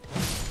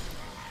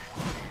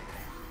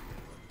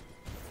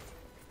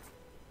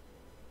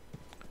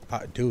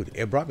 Dude,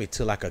 it brought me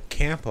to like a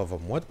camp of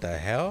them. What the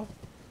hell?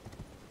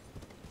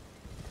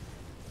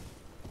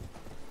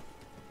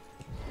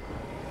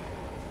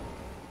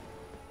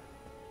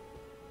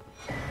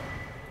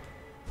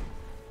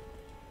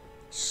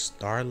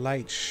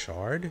 Starlight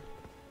Shard?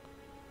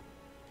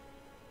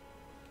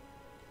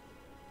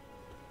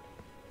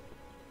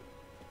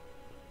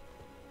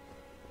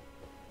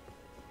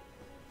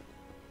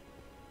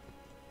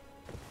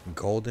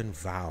 Golden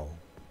Vow.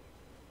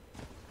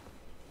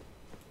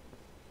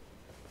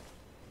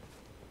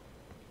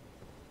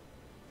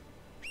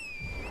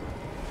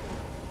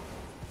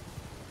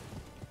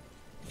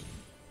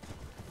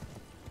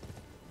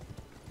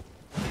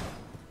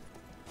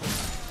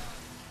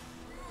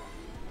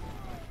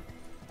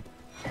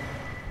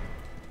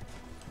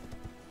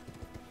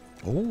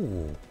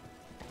 Ooh.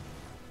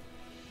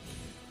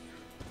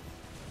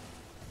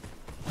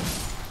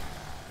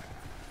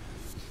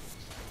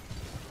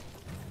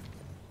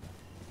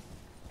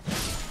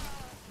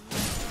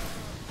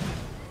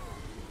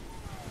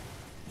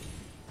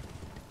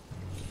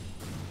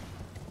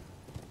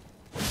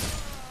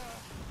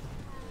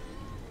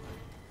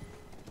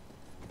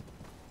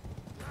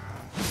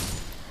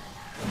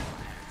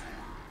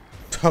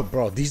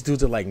 Bro, these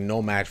dudes are like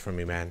no match for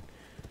me, man.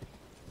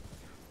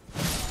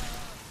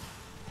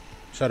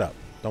 Shut up.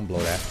 Don't blow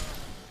that.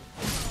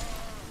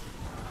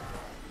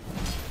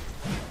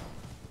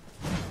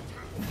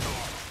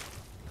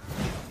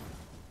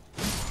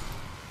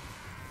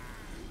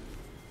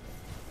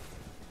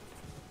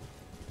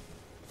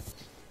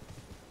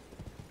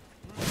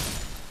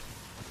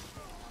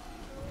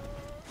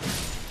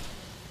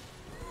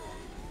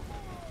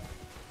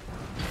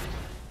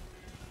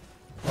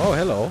 Oh,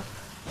 hello.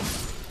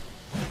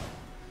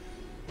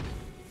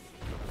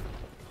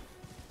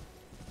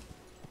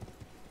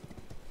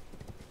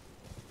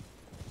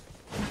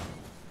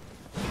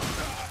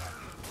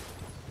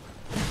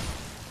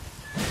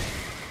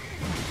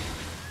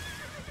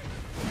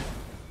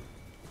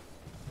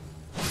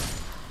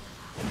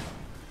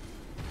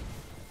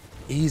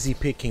 Easy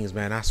pickings,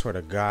 man. I swear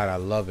to God, I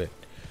love it.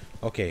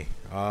 Okay,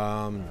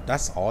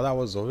 that's all that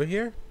was over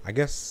here. I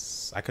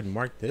guess I could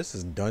mark this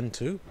as done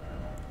too.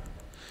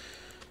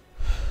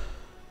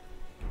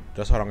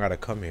 Just so I don't gotta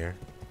come here.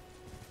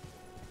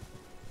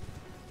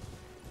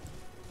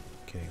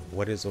 Okay,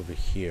 what is over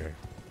here?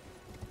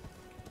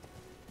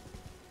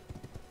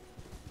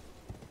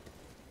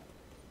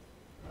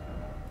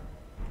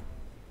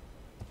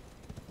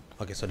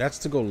 Okay, so that's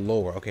to go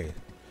lower. Okay,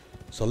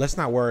 so let's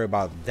not worry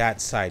about that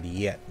side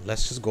yet.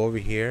 Let's just go over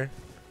here.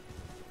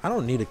 I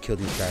don't need to kill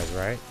these guys,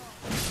 right?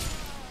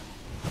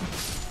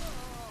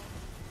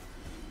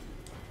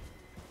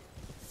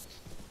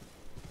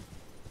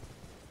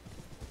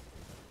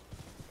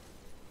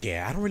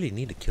 Yeah, I don't really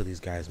need to kill these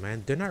guys,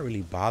 man. They're not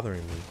really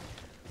bothering me.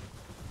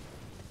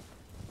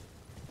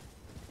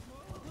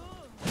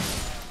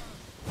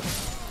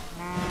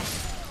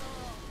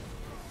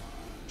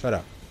 Shut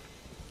up.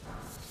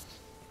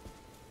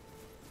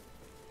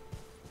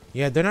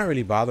 Yeah, they're not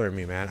really bothering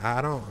me, man.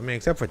 I mean,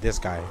 except for this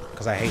guy,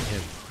 because I hate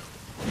him.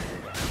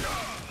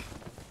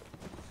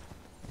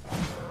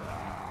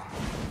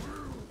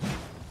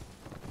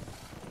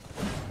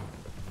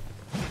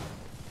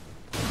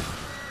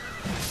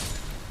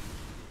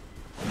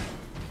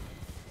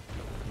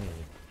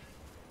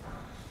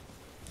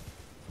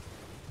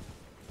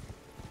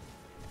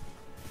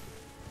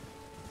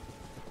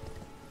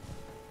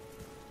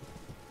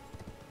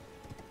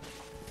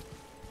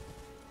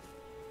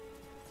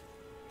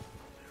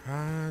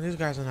 These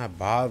guys are not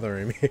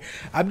bothering me.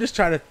 I'm just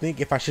trying to think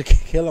if I should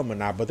kill them or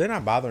not, but they're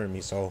not bothering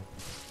me, so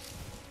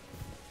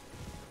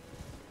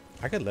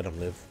I could let them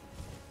live.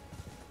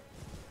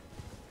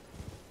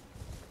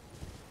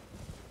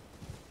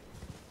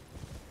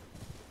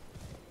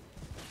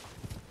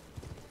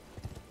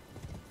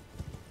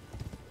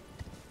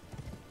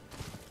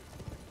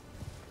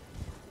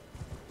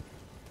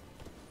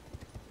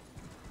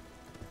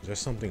 Is there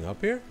something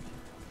up here?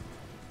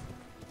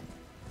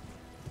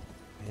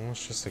 Oh,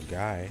 it's just a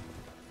guy.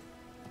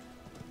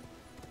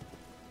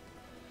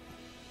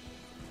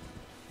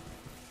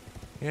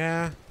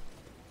 Yeah.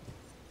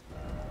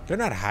 They're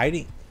not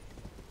hiding.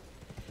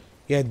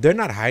 Yeah, they're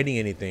not hiding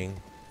anything.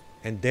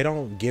 And they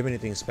don't give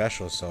anything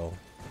special, so.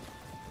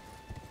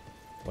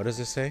 What does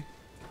it say?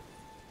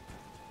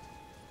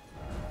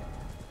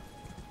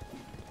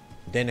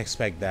 Didn't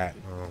expect that.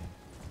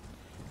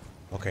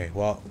 Okay,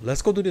 well,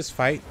 let's go do this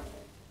fight.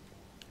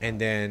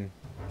 And then...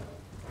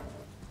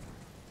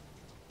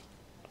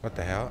 What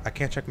the hell? I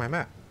can't check my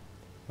map.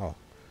 Oh.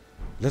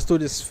 Let's do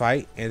this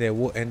fight, and then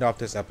we'll end off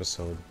this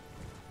episode.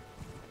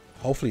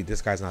 Hopefully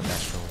this guy's not that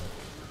strong.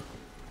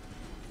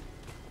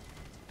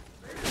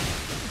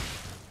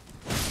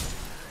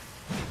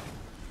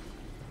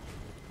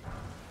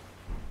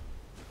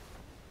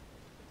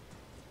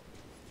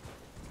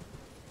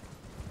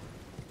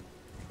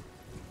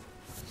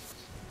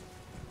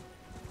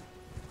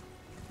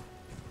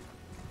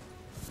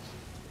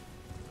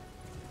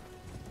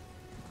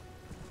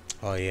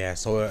 Oh yeah,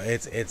 so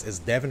it's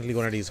definitely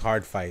one of these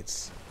hard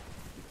fights.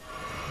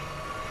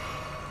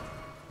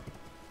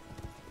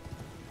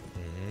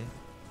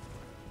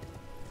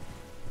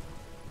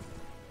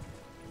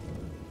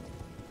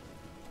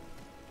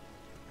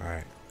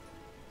 Alright.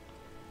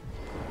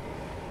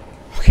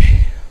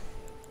 Okay.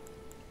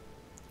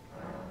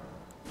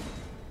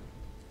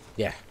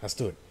 Yeah, let's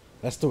do it.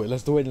 Let's do it.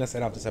 Let's do it and let's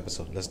end off this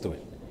episode. Let's do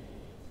it.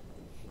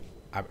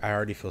 I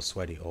already feel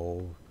sweaty.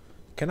 Oh.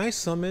 Can I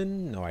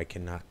summon? No, I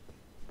cannot.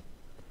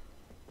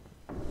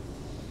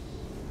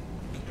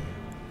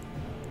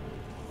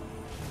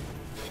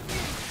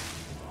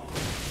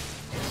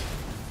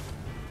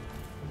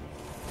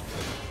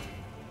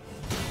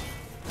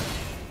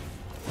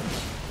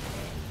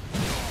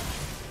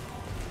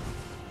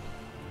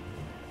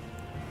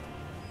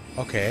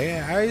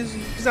 Okay,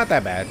 he's not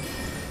that bad.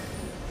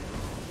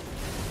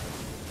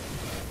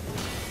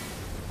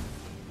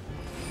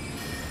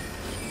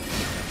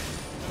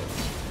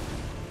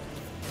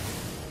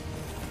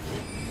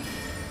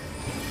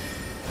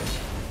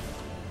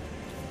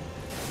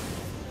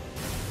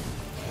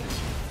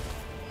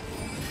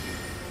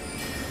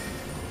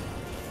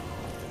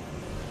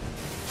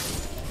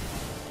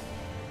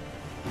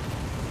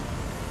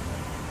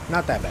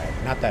 Not that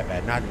bad. Not that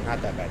bad.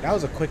 Not that bad. That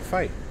was a quick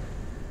fight.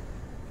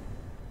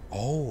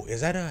 Oh,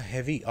 is that a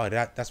heavy? Oh,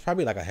 that's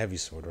probably like a heavy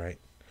sword, right?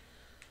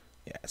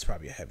 Yeah, it's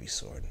probably a heavy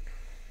sword.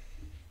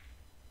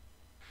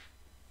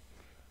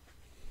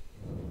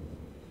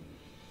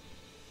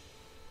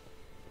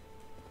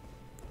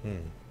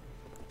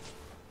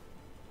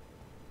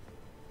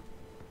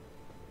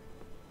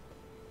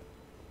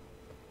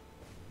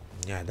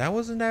 Yeah, that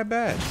wasn't that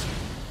bad.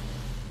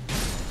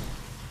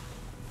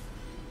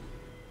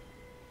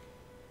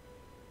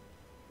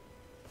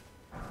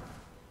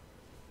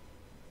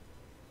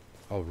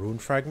 Oh, rune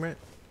fragment?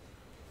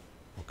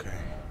 Okay.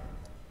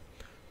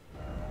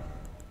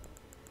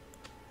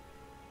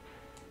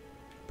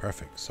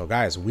 Perfect. So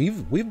guys,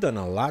 we've done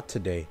a lot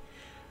today.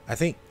 I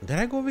think, did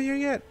I go over here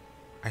yet?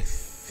 I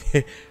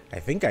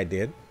think I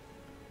did.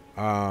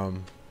 Yeah,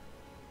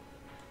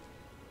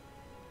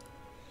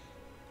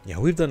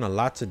 we've done a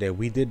lot today.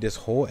 We did this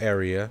whole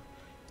area.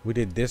 We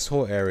did this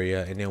whole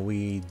area, and then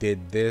we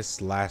did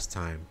this last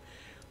time.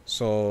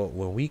 So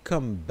when we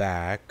come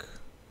back,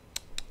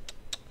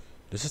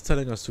 this is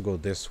telling us to go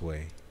this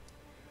way.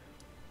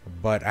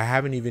 but I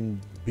haven't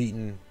even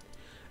beaten.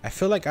 I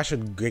feel like I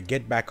should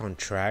get back on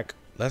track.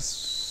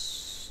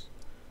 Let's.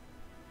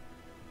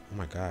 Oh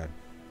my god.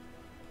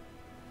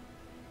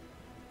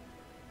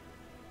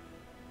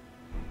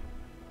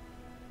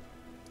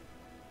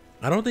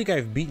 I don't think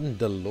I've beaten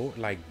the Lord,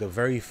 like the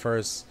very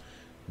first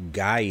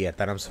guy yet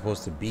that I'm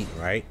supposed to beat,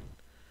 right?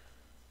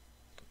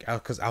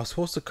 Because I was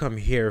supposed to come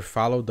here,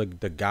 follow the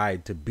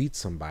guide to beat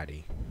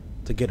somebody,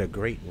 to get a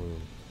great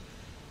rune.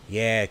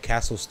 Yeah,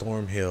 Castle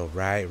Stormhill.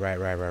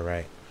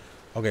 Right.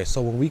 Okay,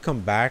 so when we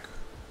come back,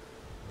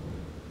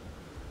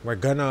 we're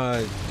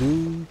gonna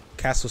do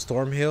Castle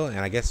Stormhill and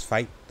I guess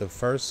fight the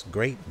first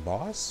great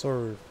boss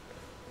or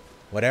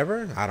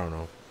whatever. I don't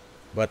know.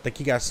 But thank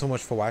you guys so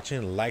much for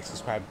watching. Like,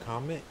 subscribe,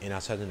 comment, and I'll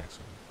see you in the next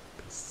one.